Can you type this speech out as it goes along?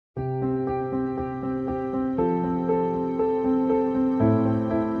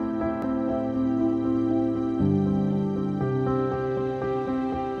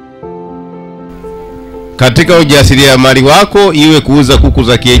katika ujasiriamali wako, iwe kuuza kuku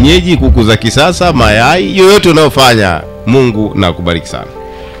za kienyeji, kuku za kisasa, mayai, yoyote unayofanya, Mungu na kubariki sana.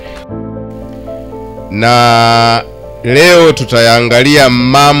 Na leo tutayaangalia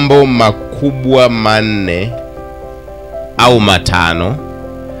mambo makubwa 4 au 5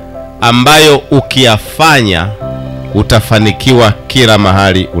 ambayo ukiyafanya utafanikiwa kila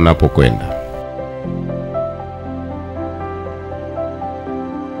mahali unapokwenda.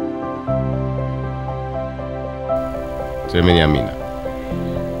 Semeni amina.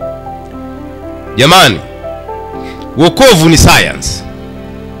 Jamani, wokovu ni science.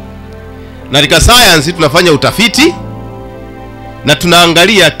 Na katika science tunafanya utafiti na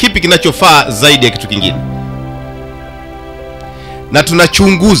tunaangalia kipi kinachofaa zaidi ya kitu kingine. Na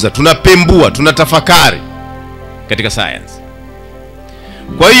tunachunguza, tunapembua, tunatafakari katika science.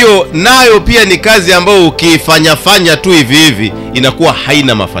 Kwa hiyo nayo pia ni kazi ambayo ukifanya tu hivi hivi inakuwa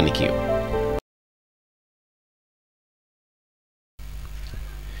haina mafanikio.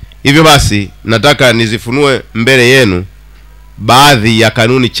 Hivyo basi nataka nizifunue mbele yenu baadhi ya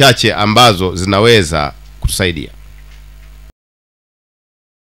kanuni chache ambazo zinaweza kutusaidia.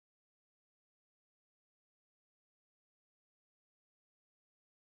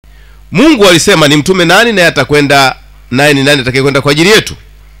 Mungu alisema ni mtume nani na atakwenda naye ni nani atakayekwenda kwa ajili yetu?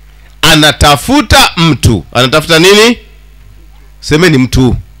 Anatafuta mtu. Anatafuta nini? Semeni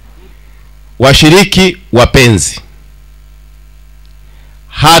mtu. Washiriki wapenzi.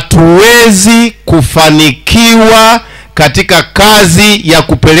 Hatuwezi kufanikiwa katika kazi ya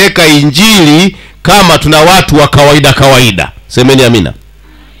kupeleka injili kama tuna watu wa kawaida. Semeni amina.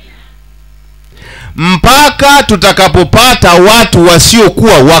 Mpaka tutakapopata watu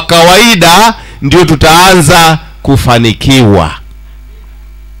wasiokuwa wa kawaida ndio tutaanza kufanikiwa.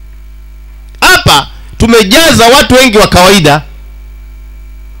 Hapa tumejaza watu wengi wa kawaida.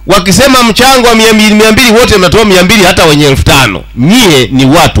 Wakisema mchango wa 200 wote mnatoa 200, hata wenye 1500. Nyie ni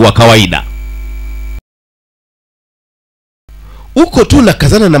watu wa kawaida. Uko tu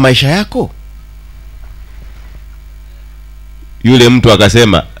nakazana na maisha yako. Yule mtu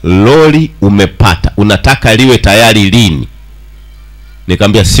akasema, lori umepata, unataka liwe tayari lini?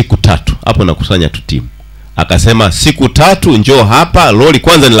 Nikamwambia siku 3. Hapo nakusanya tu timu. Akasema siku 3 njoo hapa, lori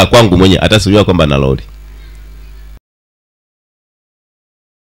kwanza ni la kwangu mwenyewe, hata sijua kwamba na lori.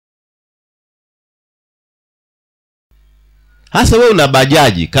 Hasa wewe una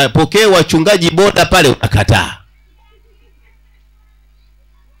bajaji, kapokee wachungaji boda pale unakataa.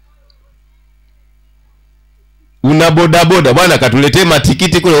 Una boda bwana katuletee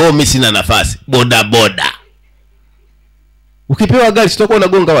matikiti kule, mimi sina nafasi. Boda. Ukipewa gari sitakuwa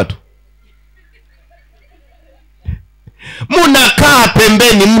unagonga watu. Munakaa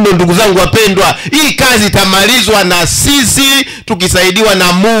pembeni mno ndugu zangu wapendwa. Hii kazi itamalizwa na sisi tukisaidiwa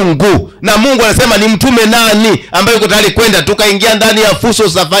na Mungu. Na Mungu anasema ni mtume nani ambaye yuko tayari kwenda. Tukaingia ndani ya fuso,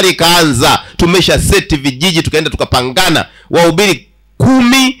 safari kaanza. Tumesha seti vijiji, tukaenda tukapangana. Wahubiri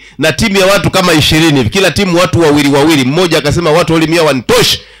 10 na timu ya watu kama 20. Kila timu watu wawili. Mmoja akasema watu wale 100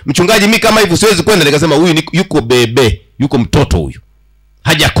 wanitoshi. Mchungaji mimi kama hivi siwezi kwenda. Nikasema huyu yuko bebe, yuko mtoto huyu,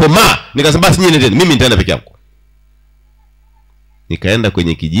 hajakoma. Nikasema basi nyinyi nendeni, mimi nitaenda peke yangu. Nikaenda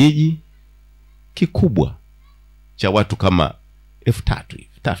kwenye kijiji kikubwa cha watu kama 3000 hivi,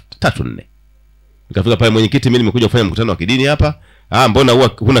 3-4. Nikafika pale, mwenyekiti, mimi nimekuja kufanya mkutano wa kidini hapa. Mbona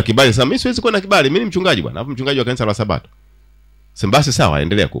huna kibali? Sasa mimi siwezi kuwa na kibali, mimi ni mchungaji bwana. Hapo mchungaji wa kanisa la Sabato. Sema basi sawa,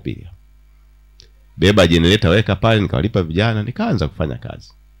 endelea kupiga. Beba generator weka pale, nikawalipa vijana, nikaanza kufanya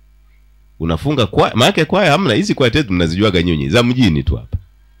kazi. Unafunga kwa maana kwaya hamna, hizi kwaya tetu mnazijuaga nyinyi za mjini tu hapa.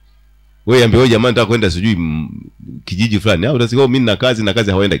 Wewe ambie jamani nataka kwenda sijui kijiji fulani, au utasikia mimi na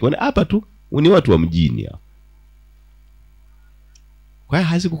kazi hawaenda. Kione hapa tu ni watu wa mjini hao. Kwa hiyo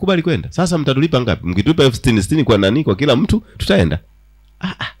hazi kukubali kwenda. Sasa mtatulipa ngapi? Mkitupa 60 kwa nani kwa kila mtu tutaenda.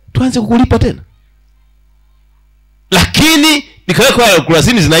 Tuanze kukulipa tena. Lakini nikaweka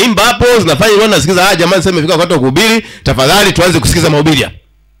kurasini zinaimba hapo, zinafanya wao nasikiza, jamani sasa imefika wakati wa kuhubiri, tafadhali tuanze kusikiza mahubiri hapa.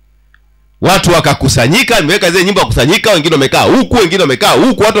 Watu wakakusanyika, nimeweka zile nyimbo kusanyika, wengine wamekaa huku, wengine wamekaa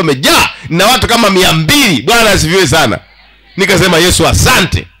huku, watu wamejaa na watu kama 200. Bwana asifiwe sana. Nikasema Yesu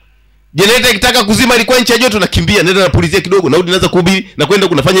asante. Generator ikitaka kuzima ilikuwa nchi ya joto, nakimbia nenda napulizia kidogo, narudi naanza kuhubiri na kwenda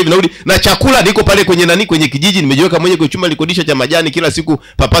kunafanya hivi, narudi na chakula niko pale kwenye kijiji, nimejiweka mwenyewe kwa chuma likodisha cha majani, kila siku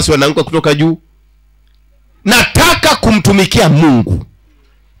papasi wanaanguka kutoka juu. Nataka kumtumikia Mungu.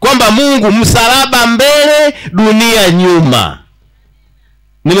 Kwamba Mungu msalaba mbele, dunia nyuma.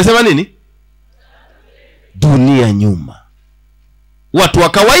 Nimesema nini? Dunia nyuma. Watu wa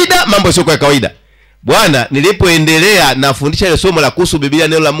kawaida, mambo sio kwa kawaida. Bwana, nilipoendelea nafundisha ile somo la kuhusu Biblia,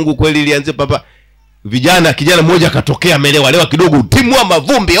 neno la Mungu kweli, ilianze papa. kijana mmoja akatokea amelewa kidogo, timua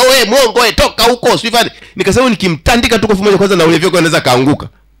mavumbi, oe mwongo, oe toka huko sifani. Nikasema nikimtandika tu kofi moja kwanza na ulevyo anaweza kaanguka.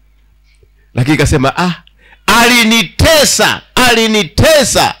 Lakini nikasema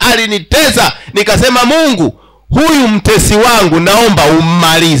alinitesa. Nikasema Mungu, huyu mtesi wangu naomba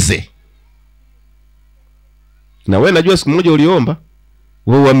ummalize. Na wewe najua siku moja uliomba,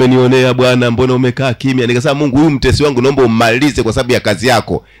 wewe amenionea Bwana, mbona umekaa kimya? Nikasema Mungu, huyu mtesi wangu naomba ummalize kwa sababu ya kazi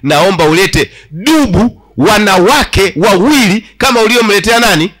yako. Naomba ulete dubu wanawake wawili kama uliomletea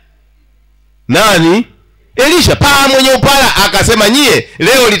nani? Elisha. Mwenye upala akasema, nyie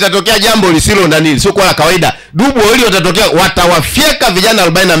leo litatokea jambo lisilo nani, sio kwa kawaida. Dubu wawili watatokea, watawafyeka vijana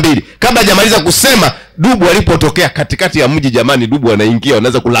 42. Kabla hajamaliza kusema, dubu walipotokea katikati ya mji, jamani, dubu wanaingia,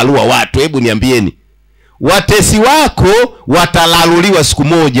 wanaanza kulalua watu. Hebu niambieni, watesi wako watalaluliwa siku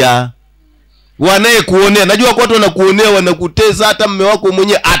moja. Wanayekuonea, najua kwa watu wanakuonea, wanakutesa, hata mume wako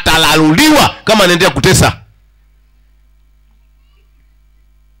mwenyewe atalaluliwa kama anaendelea kutesa.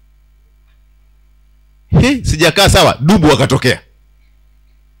 Sijakaa sawa, dubu wakatokea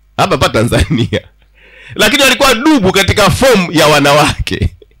hapa Tanzania. Lakini walikuwa dubu katika form ya wanawake.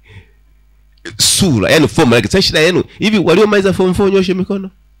 Sura, yani form like sasa yenu. Hivi waliomaliza form 4 nyoshe mikono.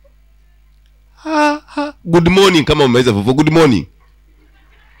 Good morning kama umemaliza form 4, good morning.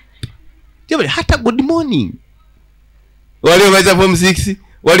 Jamani, hata good morning. Waliomaliza form 6,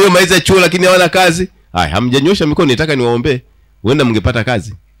 waliomaliza chuo lakini hawana kazi. Hamjanyosha mikono, nitaka niwaombe. Huenda mngepata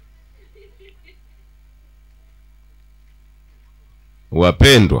kazi.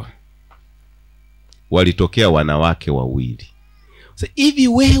 Wapendwa, walitokea wanawake wawili. Sasa hivi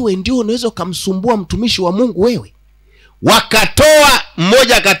wewe ndio unaweza kumsumbua mtumishi wa Mungu wewe?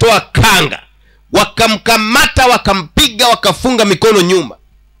 Mmoja akatoa kanga, wakamkamata, wakampiga, wakafunga mikono nyuma.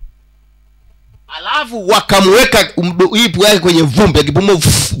 Alafu wakamweka ipu yake kwenye vumbi, akipumua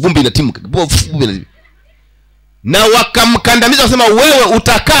vumbi inatimka, na wakamkandamiza, wasema wewe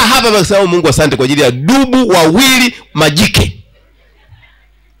utakaa hapa. Wakasema Mungu asante kwa ajili ya dubu wawili majike.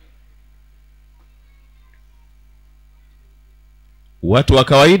 Watu wa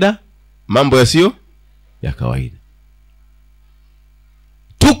kawaida, mambo yasiyo ya kawaida.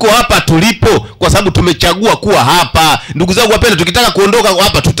 Tuko hapa tulipo kwa sababu tumechagua kuwa hapa. Ndugu zangu wapendwa, tukitaka kuondoka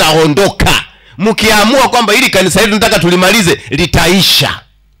hapa tutaondoka. Mkiamua kwamba hili kanisa hili tunataka tulimalize, litaisha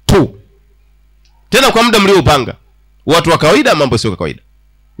tu. Tena kwa muda mliopanga. Watu wa kawaida, mambo sio kawaida.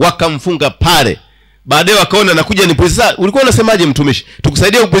 Wakamfunga pale. Baadaye wakaona nakuja ni polisi. Ulikuwa unasemaje mtumishi?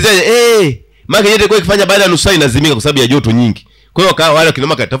 Tukusaidie kupuliza. Maana yeye alikuwa akifanya baada ya nusu saa inazimika kwa sababu ya joto nyingi. Kwa hiyo wale kina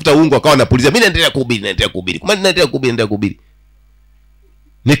mama tafuta ungu akawa anapuliza. Mimi naendelea kuhubiri. Kama naendelea kuhubiri.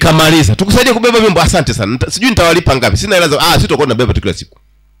 Nikamaliza. Tukusaidie kubeba vyombo. Asante sana. Sijui nitawalipa ngapi. Sina hela za sitakuwa nabeba tu kila siku.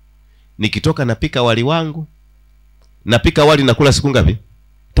 Nikitoka napika wali wangu. Napika wali na kula siku ngapi?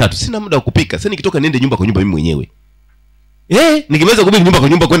 3. Sina muda wa kupika. Sasa nikitoka niende nyumba kwa nyumba mimi mwenyewe. Nikimaliza kuhubiri nyumba kwa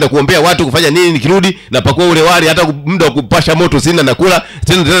nyumba kwenda kuombea watu kufanya nini, nikirudi napakua ule wali, hata muda wa kupasha moto sina, nakula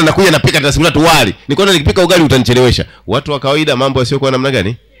tena nakuja napika tena siku 3 wali. Nikaona nikipika ugali utanichelewesha. Watu wa kawaida, mambo yasiyo kwa namna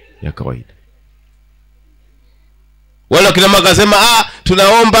gani? Ya kawaida. Wala kina mama akasema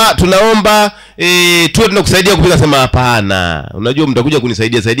tunaomba tuwe tunakusaidia kupika. Sema hapana. Unajua mtakuja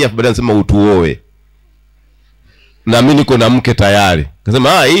kunisaidia baadaye nasema utuoe. Na mimi niko na mke tayari.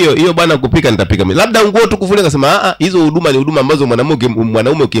 Akasema hiyo bwana kupika nitapika mimi. Labda nguo tu kufulia. Akasema hizo huduma ni huduma ambazo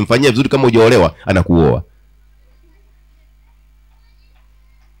mwanaume ukimfanyia vizuri kama hujaolewa anakuoa.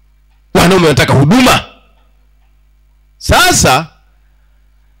 Wanaume wanataka huduma. Sasa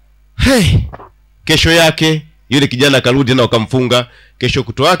kesho yake yule kijana akarudi na wakamfunga. Kesho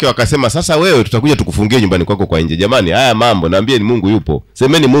kuto wake wakasema sasa wewe tutakuja tukufungie nyumbani kwako kwa nje. Jamani, haya mambo naambie ni Mungu yupo.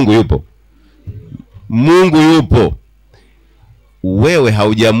 Semeni Mungu yupo. Mungu yupo. Wewe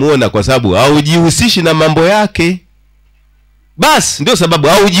haujamuona kwa sababu haujihusishi na mambo yake. Basi ndio sababu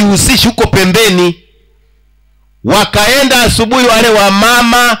haujihusishi, uko pembeni. Wakaenda asubuhi wale wa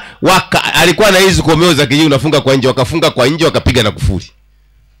mama, alikuwa na hizo komeo za kijiji unafunga kwa nje, wakafunga kwa nje, wakapiga na kufuri.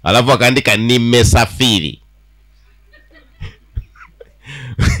 Alafu akaandika nimesafiri.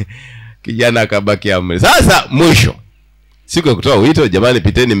 Kijana akabaki amri. Sasa mwisho siku ya kutoa wito, jamani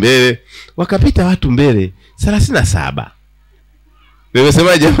piteni mbele. Wakapita watu mbele 37.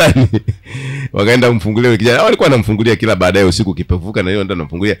 Nimesema jamani. Wakaenda mfungulie kijana. Walikuwa wanamfungulia kila baadaye usiku kipevuka na hiyo ndio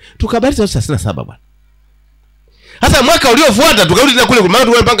anamfungulia. Tukabali 37 bwana. Sasa mwaka uliofuata tukarudi tena kule, maana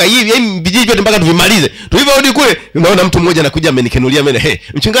tulipanga hivi vijiji vyote mpaka tuvimalize. Tulivyorudi kule unaona mtu mmoja anakuja amenikenulia mimi.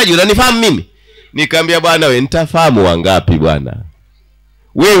 Mchungaji unanifahamu mimi? Nikamwambia bwana wewe nitafahamu wangapi bwana.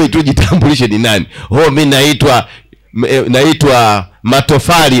 Wewe tu jitambulishe ni nani? Mimi naitwa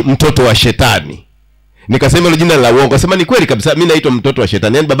Matofali mtoto wa shetani. Nikasema hilo jina la uongo. Akasema ni kweli kabisa, mimi naitwa mtoto wa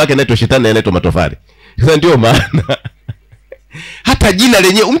shetani. Yaani babake anaitwa shetani na anaitwa matofali. Sasa ndio maana hata jina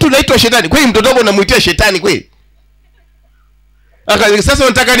lenyewe mtu anaitwa shetani. Kweli mtoto wako unamuitia shetani kweli? Sasa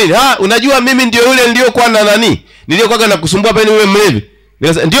unataka nini? Unajua mimi ndio yule niliokuwa na nani? Niliokuwa na kusumbua pale yule mlevi.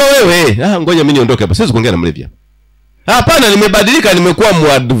 Nikasema ndio wewe. Ngoja mimi niondoke hapa. Siwezi kuongea na mlevi hapa. Hapana, nimebadilika, nimekuwa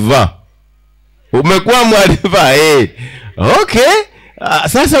muadva. Umekuwa muadva Okay.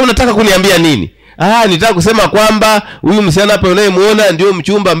 Sasa unataka kuniambia nini? Nitaka kusema kwamba huyu msichana hapa unayemuona ndio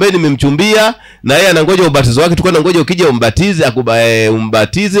mchumba ambaye nimemchumbia na yeye anangoja ubatizo wake. Tulikuwa tunangoja ukija umbatize,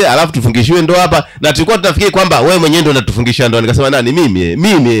 umbatize alafu tufungishiwe ndoa hapa, na tulikuwa tunafikiri kwamba wewe mwenyewe ndio unatufungisha ndoa. Nikasema nani?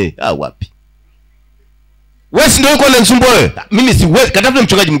 Mimi. Wapi? Wewe ndio uko unanisumbua wewe. Mimi siwezi, katafuta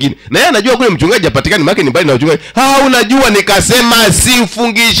mchungaji mwingine. Na yeye anajua kule mchungaji hapatikani, maana ni mbali na mchungaji. Unajua nikasema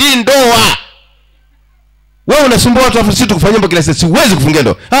sifungishi ndoa. Wewe unasumbua watu afu sisi tukufanyia mambo kila siku. Siwezi kufungia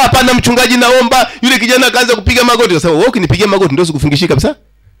ndoa. Hapana mchungaji, naomba. Yule kijana akaanza kupiga magoti. Akasema wewe ukinipigia magoti ndio sikufungishika kabisa.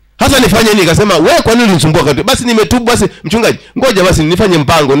 Hata nifanye nini? Akasema wewe kwa nini unisumbua kati? Basi nimetubu basi mchungaji. Ngoja basi nifanye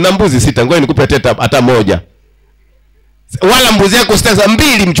mpango. Nina mbuzi 6. Ngoja nikupe hata moja. Wala mbuzi yako sitaza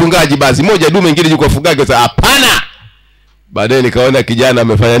 2 mchungaji basi. Moja dume nyingine yuko fugaga. Sasa hapana. Baadaye nikaona kijana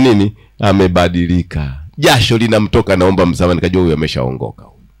amefanya nini? Amebadilika. Jasho linamtoka, naomba msamaha, nikajua huyu ameshaongoka.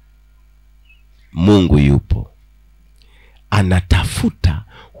 Mungu yupo. Anatafuta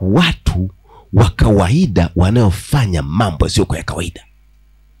watu wa kawaida wanaofanya mambo sio kwa kawaida.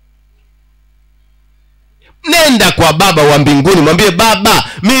 Nenda kwa Baba wa mbinguni, mwambie Baba,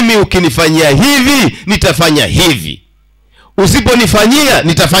 mimi ukinifanyia hivi nitafanya hivi. Usiponifanyia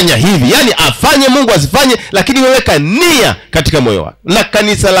nitafanya hivi. Yaani afanye Mungu asifanye, lakini weweka nia katika moyo wako. Na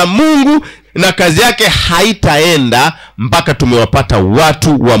kanisa la Mungu na kazi yake haitaenda mpaka tumewapata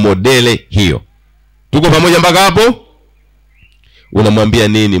watu wa modele hiyo. Tuko pamoja mpaka hapo? Unamwambia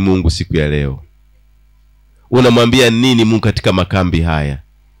nini Mungu siku ya leo? Unamwambia nini Mungu katika makambi haya?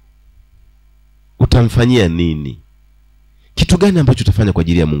 Utamfanyia nini? Kitu gani ambacho utafanya kwa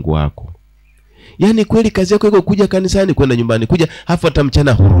ajili ya Mungu wako? Yaani kweli kazi yako iko kuja kanisani, kwenda nyumbani, kuja hafu hata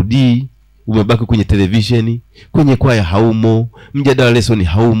mchana hurudi, umebaki kwenye televisheni, kwenye kwaya haumo, mjadala lesson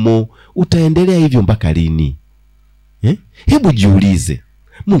haumo. Utaendelea hivyo mpaka lini? Hebu jiulize.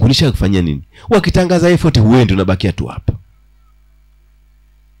 Mungu nishakufanyia nini? Wakitangaza effort huendi, unabakia tu hapa.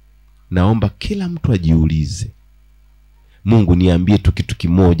 Naomba kila mtu ajiulize. Mungu niambie tu kitu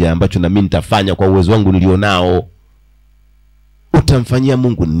kimoja ambacho na mimi nitafanya kwa uwezo wangu nilionao. Utamfanyia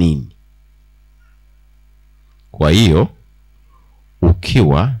Mungu nini? Kwa hiyo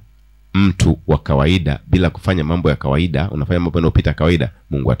ukiwa mtu wa kawaida bila kufanya mambo ya kawaida, unafanya mambo yanayopita kawaida,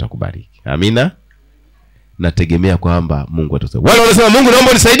 Mungu atakubariki. Amina. Nategemea kwamba Mungu atasaidia. Wale wanasema Mungu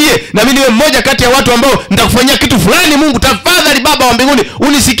naomba unisaidie na mimi niwe mmoja kati ya watu ambao nitakufanyia kitu fulani. Mungu tafadhali Baba wa mbinguni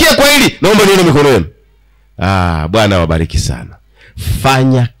unisikie kwa hili. Naomba nione mikono yenu. Bwana wabariki sana.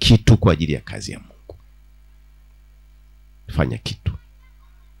 Fanya kitu kwa ajili ya kazi ya Mungu. Fanya kitu.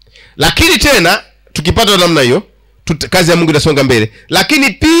 Lakini tena tukipata namna hiyo, kazi ya Mungu inasonga mbele. Lakini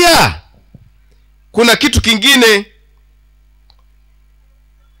pia kuna kitu kingine.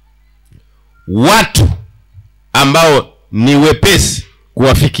 Watu ambao ni wepesi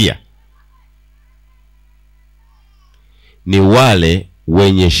kuwafikia ni wale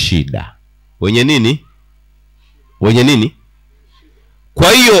wenye shida. Wenye nini? Wenye nini?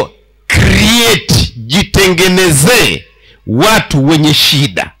 Kwa hiyo jitengenezee watu wenye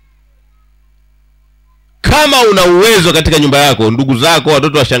shida. Kama una uwezo katika nyumba yako, ndugu zako,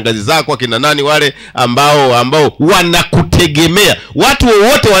 watoto wa shangazi zako, akina nani wale ambao wanakutegemea. Watu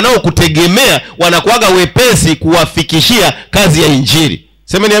wote wanaokutegemea wanakuaga wepesi kuwafikishia kazi ya injili.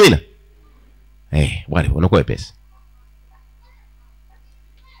 Semeni amina. Wale wanakuwa wepesi.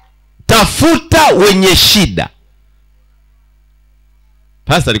 Tafuta wenye shida.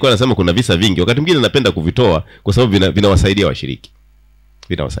 Pastor alikuwa anasema kuna visa vingi. Wakati mwingine napenda kuvitoa kwa sababu vinawasaidia washiriki.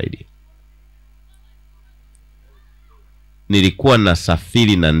 Vinawasaidia. Nilikuwa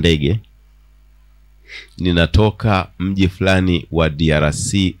nasafiri na ndege. Ninatoka mji fulani wa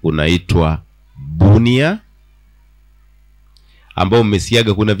DRC unaitwa Bunia, ambao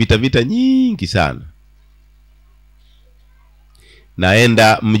mmesiaga kuna vita nyingi sana.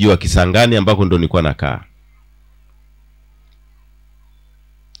 Naenda mji wa Kisangani ambako ndo nilikuwa nakaa.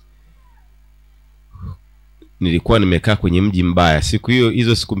 Nilikuwa nimekaa kwenye mji mbaya.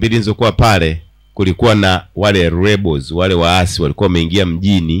 Hizo siku mbili nilizokuwa pale, kulikuwa na wale rebels, wale waasi walikuwa wameingia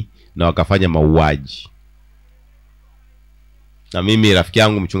mjini na wakafanya mauaji. Na mimi rafiki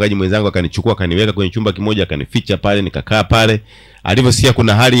yangu mchungaji mwenzangu akanichukua akaniweka kwenye chumba kimoja akanificha pale, nikakaa pale. Alivyosikia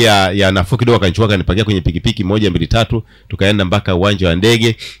kuna hali ya nafuu kidogo akanichukua akanipakia kwenye pikipiki 1 2 3 tukaenda mpaka uwanja wa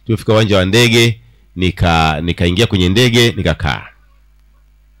ndege. Tulifika uwanja wa ndege nikaingia kwenye ndege nikakaa.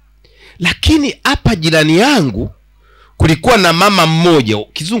 Lakini hapa jirani yangu kulikuwa na mama mmoja,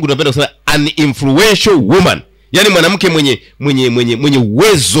 kizungu tunapenda kusema an influential woman, yani mwanamke mwenye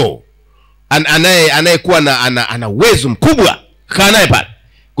uwezo, anayekuwa ana uwezo mkubwa. Kaa naye pale.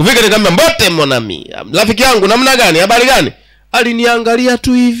 Kufika nikamwambia, "Mbote mwanami, rafiki yangu, namna gani? Habari gani?" Aliniangalia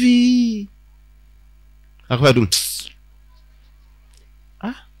tu hivi. Akawa tu,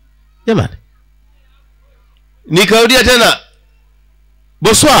 jamani. Nikaudia tena,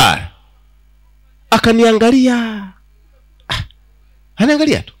 "Bonsoir." Akaniangalia.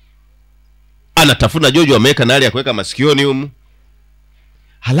 Anaangalia tu. Anatafuna jojo ameweka na hali ya kuweka masikioni humu.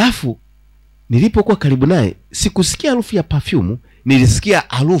 Halafu nilipokuwa karibu naye, sikusikia harufu ya perfume, nilisikia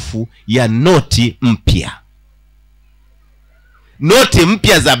harufu ya noti mpya. Noti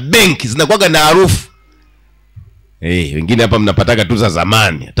mpya za benki zinakuwa na harufu. Wengine hapa mnapataka tu za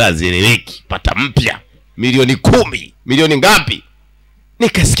zamani, hata zieleweki. Pata mpya, milioni 10, milioni ngapi?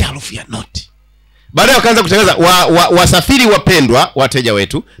 Nikasikia harufu ya noti. Baadaye wakaanza kutangaza, wasafiri wapendwa, wateja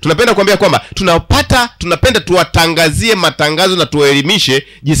wetu, tunapenda kuambia kwamba tunapenda tuwatangazie matangazo na tuwaelimishe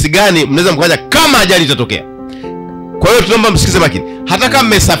jinsi gani mnaweza mkaja kama ajali itatokea. Kwa hiyo tunaomba msikize makini. Hata kama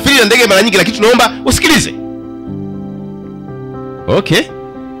mmesafiri na ndege mara nyingi, lakini tunaomba usikilize. Okay.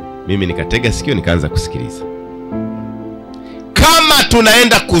 Mimi nikatega sikio nikaanza kusikiliza. Kama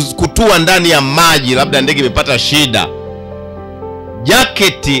tunaenda kutua ndani ya maji, labda ndege imepata shida,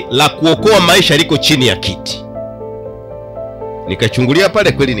 jaketi la kuokoa maisha liko chini ya kiti. Nikachungulia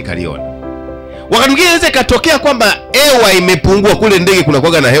pale, kweli nikaliona. Wakati mwingine inaweza katokea kwamba hewa imepungua kule ndege, kuna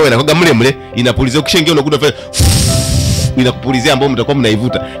kuaga na hewa inakuaga mle inapulizia, ukishaingia unakuta inakupulizia ambayo mtakuwa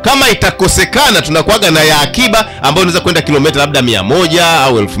mnaivuta. Kama itakosekana, tunakuaga na ya akiba ambayo unaweza kwenda kilomita labda 100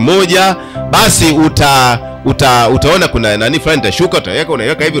 au 1000. Basi utaona kuna nani fulani itashuka,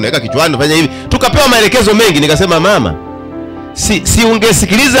 unaiweka hivi, unaweka kichwani, unafanya hivi. Tukapewa maelekezo mengi. Nikasema, mama, si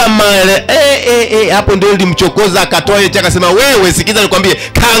ungesikiliza hapo ndio nilimchokoza. Akatoa yeye akasema, wewe sikiliza nikwambie,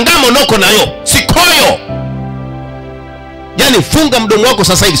 kaangamo noko nayo sikoyo. Yani funga mdomo wako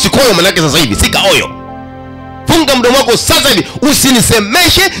sasa hivi. Sikoyo maana yake sasa hivi sikaoyo. Funga mdomo wako sasa hivi,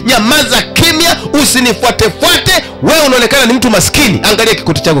 usinisemeshe, nyamaza kimya, usinifuate. Wewe unaonekana ni mtu maskini, angalia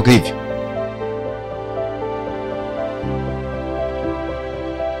kikoti chako kilivyo.